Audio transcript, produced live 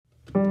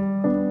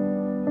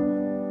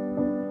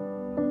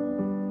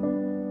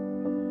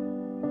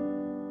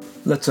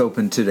Let's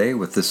open today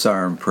with the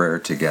Psalm prayer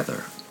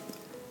together.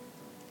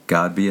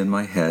 God be in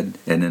my head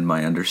and in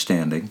my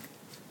understanding.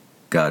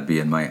 God be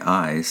in my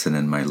eyes and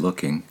in my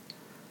looking.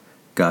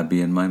 God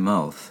be in my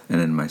mouth and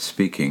in my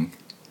speaking.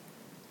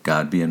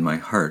 God be in my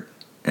heart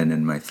and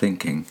in my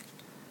thinking.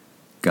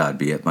 God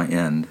be at my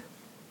end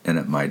and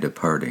at my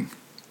departing.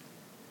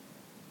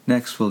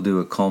 Next, we'll do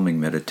a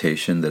calming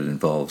meditation that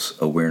involves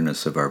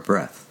awareness of our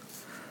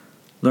breath.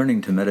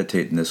 Learning to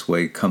meditate in this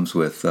way comes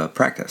with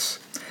practice.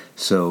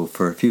 So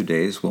for a few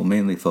days, we'll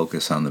mainly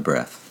focus on the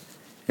breath.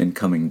 In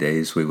coming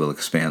days, we will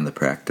expand the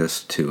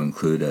practice to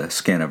include a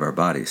scan of our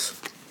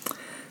bodies.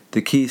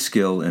 The key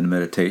skill in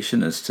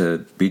meditation is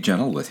to be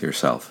gentle with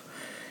yourself.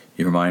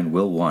 Your mind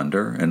will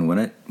wander, and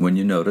when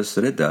you notice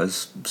that it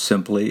does,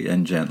 simply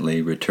and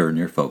gently return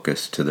your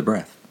focus to the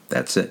breath.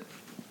 That's it.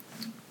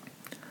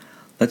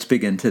 Let's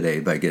begin today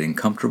by getting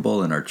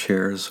comfortable in our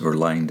chairs or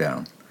lying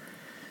down.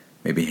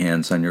 Maybe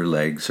hands on your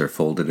legs or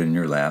folded in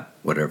your lap,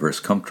 whatever is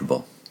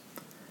comfortable.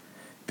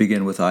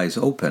 Begin with eyes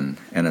open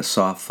and a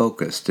soft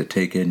focus to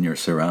take in your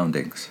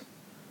surroundings.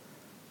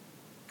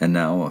 And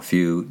now a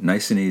few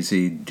nice and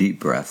easy deep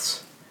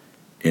breaths,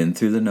 in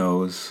through the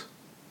nose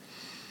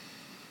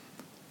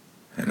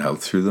and out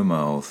through the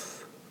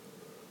mouth,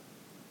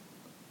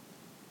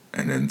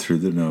 and in through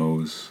the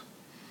nose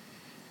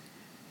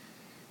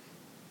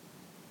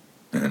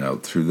and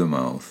out through the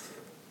mouth,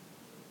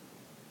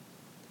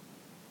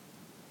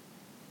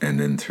 and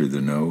in through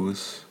the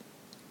nose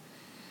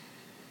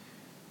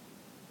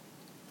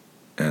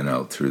and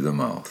out through the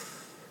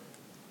mouth.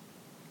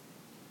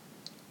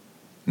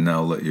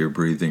 Now let your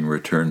breathing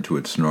return to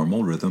its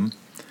normal rhythm,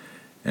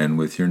 and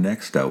with your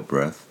next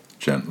out-breath,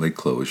 gently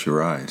close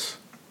your eyes.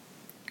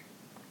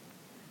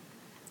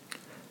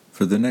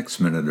 For the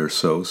next minute or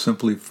so,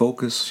 simply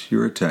focus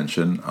your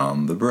attention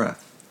on the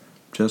breath,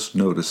 just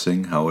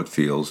noticing how it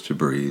feels to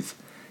breathe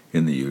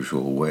in the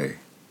usual way.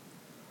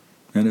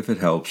 And if it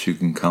helps, you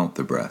can count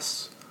the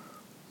breaths.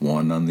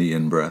 1 on the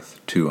in-breath,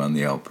 2 on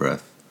the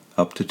out-breath,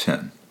 up to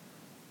 10.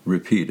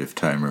 Repeat if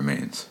time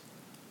remains.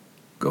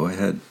 Go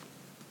ahead.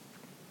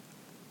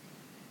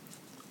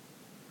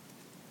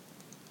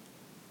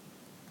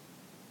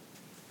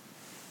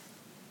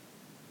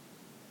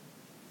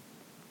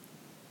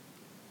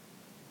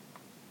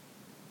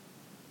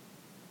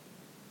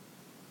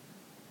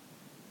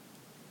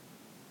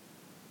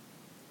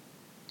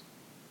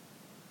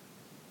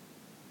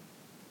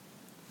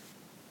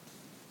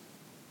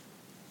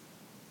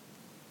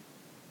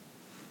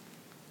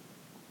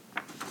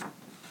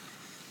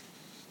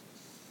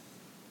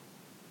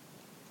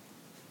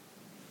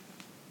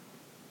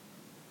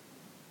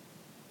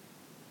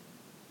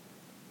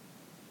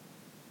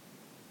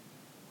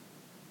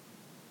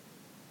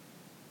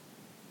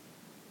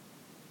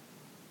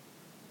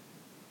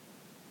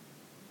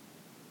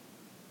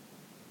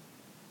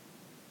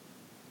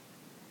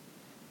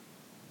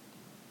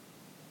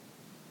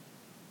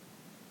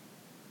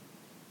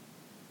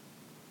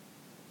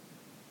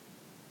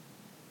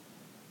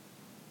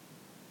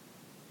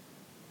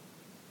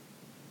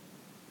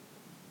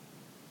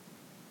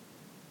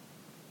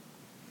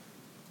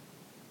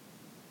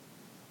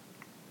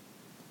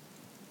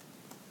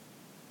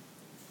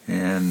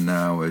 And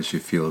now, as you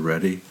feel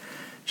ready,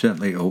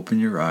 gently open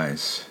your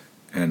eyes,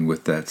 and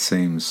with that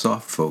same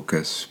soft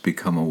focus,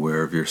 become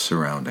aware of your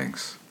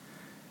surroundings.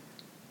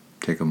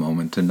 Take a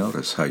moment to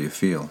notice how you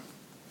feel.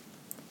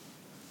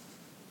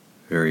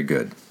 Very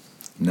good.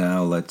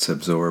 Now let's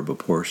absorb a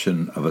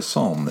portion of a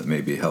psalm that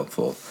may be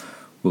helpful.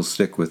 We'll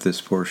stick with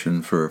this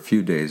portion for a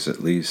few days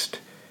at least.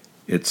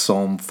 It's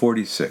Psalm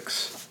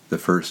 46, the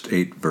first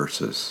 8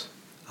 verses.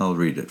 I'll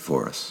read it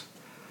for us.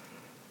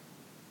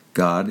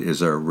 God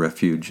is our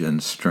refuge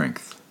and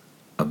strength,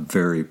 a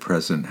very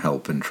present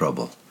help in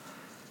trouble.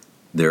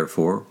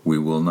 Therefore we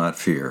will not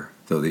fear,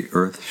 though the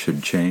earth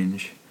should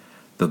change,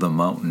 though the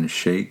mountains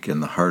shake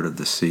in the heart of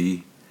the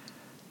sea,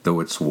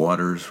 though its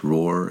waters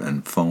roar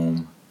and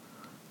foam,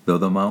 though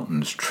the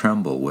mountains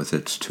tremble with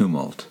its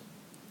tumult.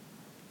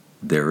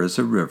 There is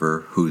a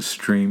river whose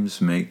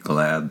streams make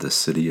glad the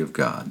city of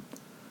God,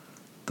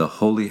 the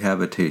holy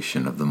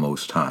habitation of the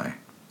Most High.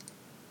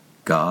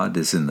 God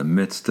is in the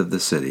midst of the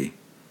city.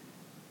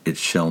 It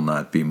shall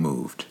not be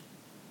moved.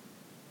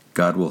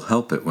 God will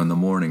help it when the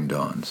morning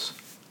dawns.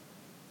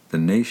 The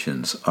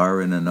nations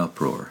are in an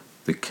uproar.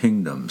 The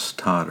kingdoms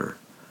totter.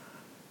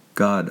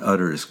 God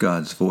utters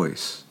God's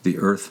voice. The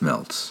earth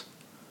melts.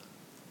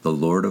 The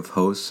Lord of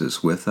hosts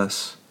is with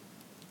us.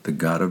 The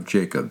God of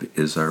Jacob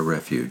is our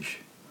refuge.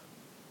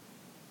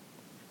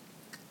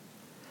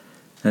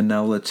 And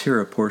now let's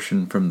hear a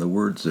portion from the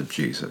words of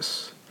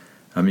Jesus.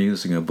 I'm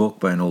using a book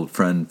by an old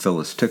friend,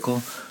 Phyllis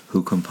Tickle,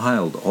 who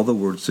compiled all the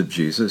words of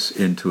Jesus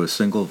into a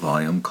single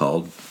volume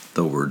called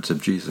The Words of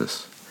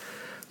Jesus.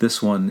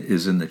 This one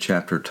is in the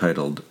chapter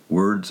titled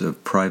Words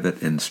of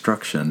Private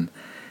Instruction,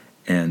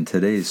 and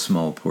today's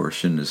small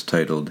portion is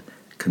titled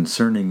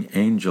Concerning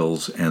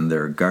Angels and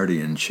Their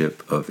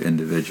Guardianship of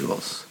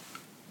Individuals.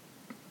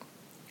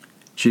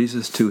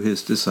 Jesus to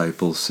his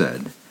disciples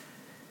said,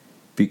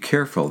 Be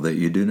careful that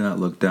you do not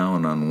look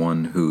down on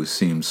one who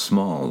seems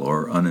small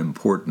or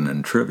unimportant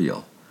and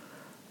trivial.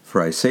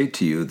 For I say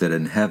to you that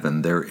in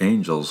heaven their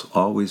angels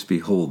always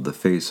behold the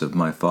face of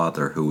my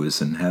Father who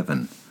is in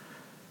heaven.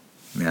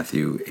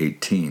 Matthew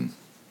 18.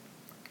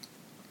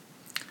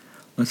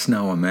 Let's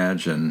now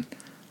imagine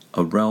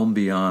a realm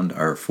beyond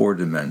our 4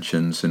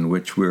 dimensions in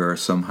which we are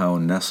somehow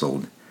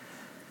nestled.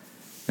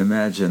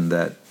 Imagine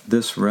that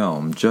this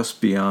realm, just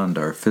beyond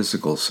our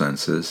physical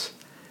senses,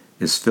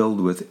 is filled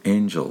with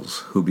angels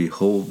who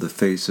behold the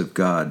face of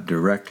God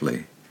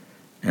directly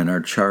and are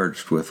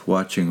charged with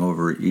watching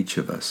over each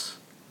of us.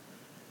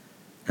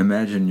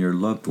 Imagine your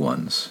loved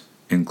ones,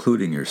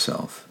 including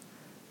yourself,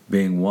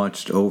 being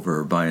watched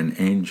over by an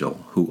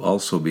angel who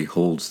also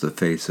beholds the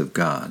face of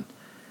God.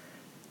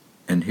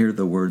 And hear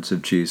the words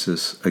of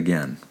Jesus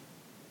again.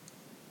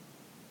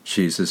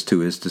 Jesus to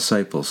his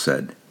disciples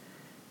said,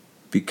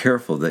 "Be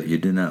careful that you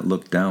do not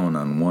look down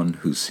on one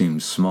who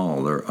seems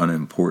small or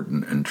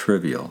unimportant and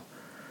trivial.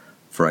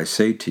 For I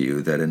say to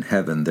you that in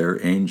heaven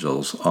their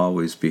angels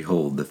always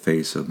behold the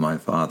face of my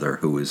Father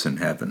who is in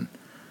heaven."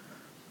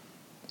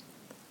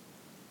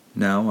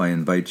 Now I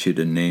invite you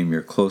to name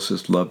your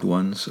closest loved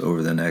ones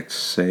over the next,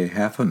 say,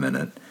 half a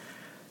minute,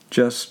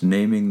 just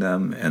naming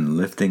them and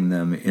lifting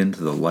them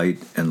into the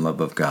light and love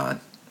of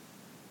God.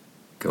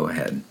 Go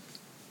ahead.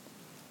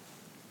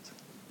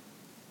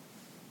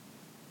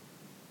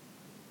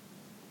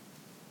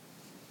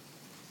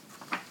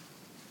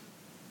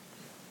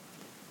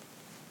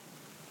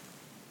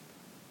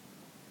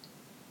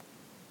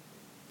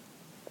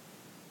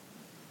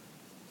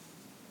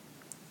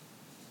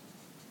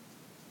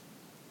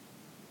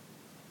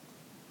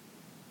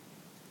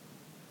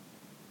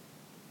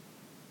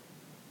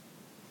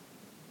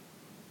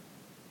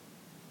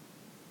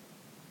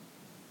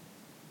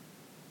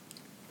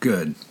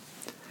 Good.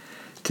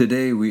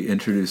 Today we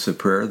introduce a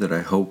prayer that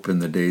I hope in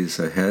the days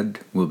ahead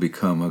will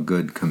become a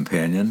good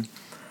companion.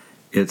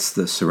 It's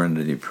the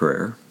Serenity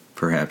Prayer.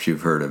 Perhaps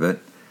you've heard of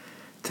it.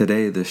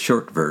 Today, the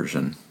short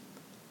version.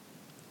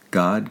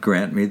 God,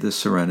 grant me the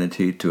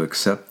serenity to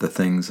accept the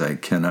things I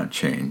cannot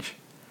change,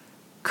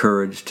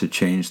 courage to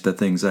change the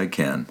things I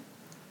can,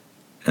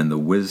 and the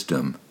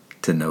wisdom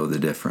to know the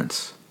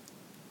difference.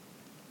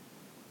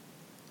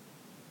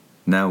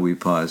 Now we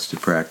pause to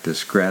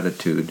practice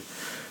gratitude,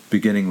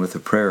 beginning with a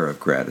prayer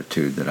of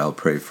gratitude that I'll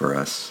pray for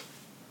us.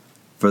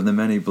 For the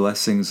many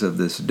blessings of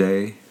this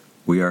day,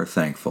 we are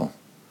thankful.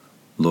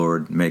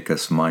 Lord, make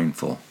us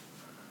mindful.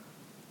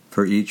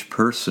 For each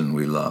person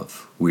we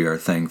love, we are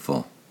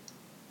thankful.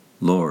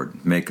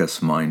 Lord, make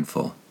us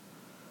mindful.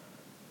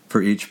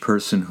 For each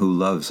person who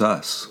loves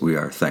us, we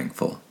are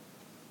thankful.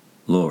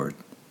 Lord,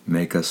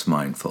 make us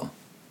mindful.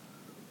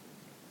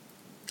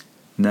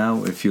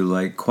 Now, if you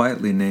like,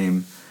 quietly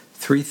name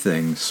 3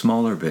 things,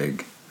 small or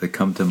big, that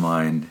come to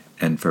mind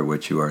and for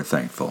which you are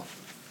thankful.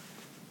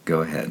 Go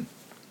ahead.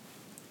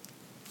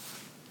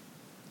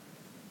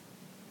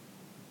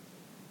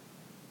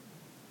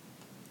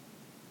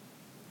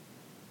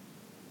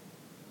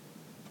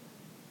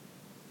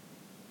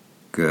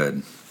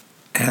 Good.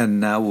 And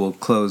now we'll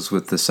close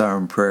with the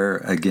Psalm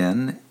prayer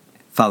again,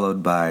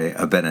 followed by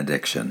a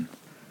benediction.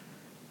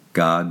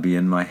 God be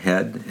in my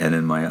head and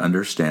in my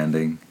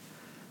understanding.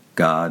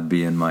 God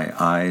be in my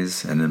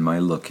eyes and in my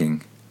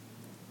looking.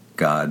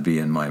 God be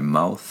in my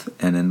mouth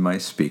and in my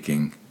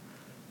speaking.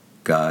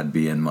 God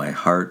be in my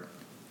heart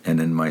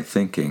and in my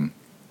thinking.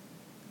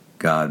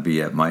 God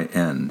be at my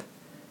end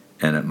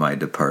and at my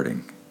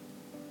departing.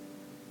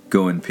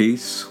 Go in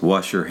peace,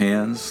 wash your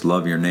hands,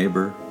 love your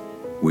neighbor.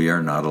 We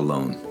are not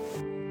alone.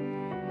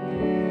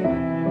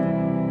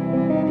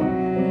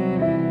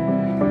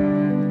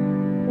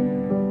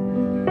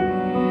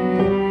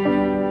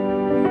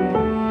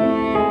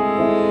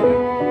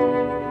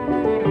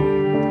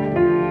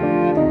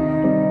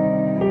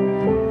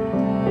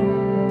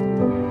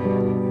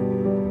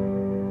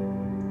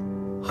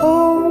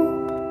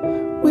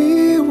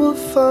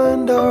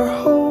 Find our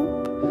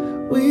hope,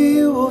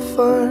 we will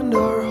find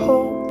our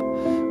hope,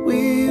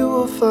 we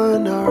will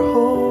find our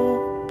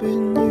hope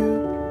in you.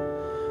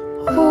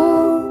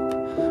 Hope,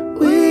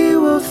 we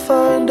will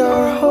find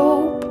our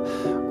hope,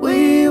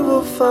 we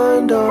will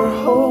find our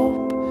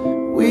hope,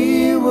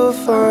 we will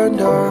find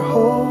our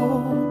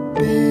hope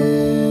in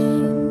you.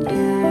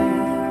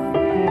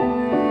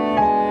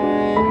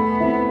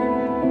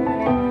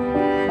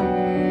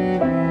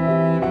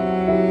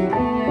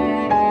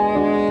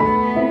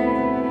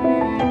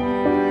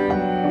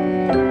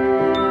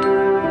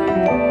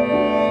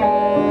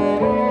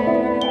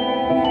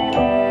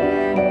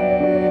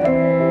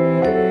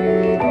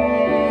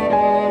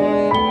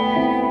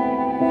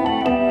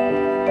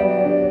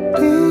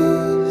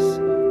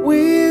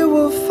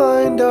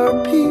 Find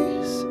our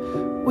peace,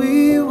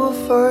 we will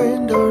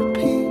find our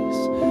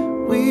peace,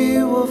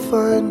 we will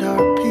find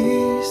our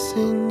peace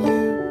in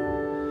you.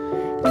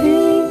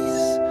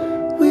 Peace,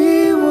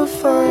 we will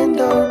find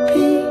our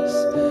peace,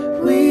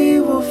 we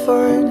will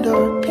find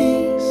our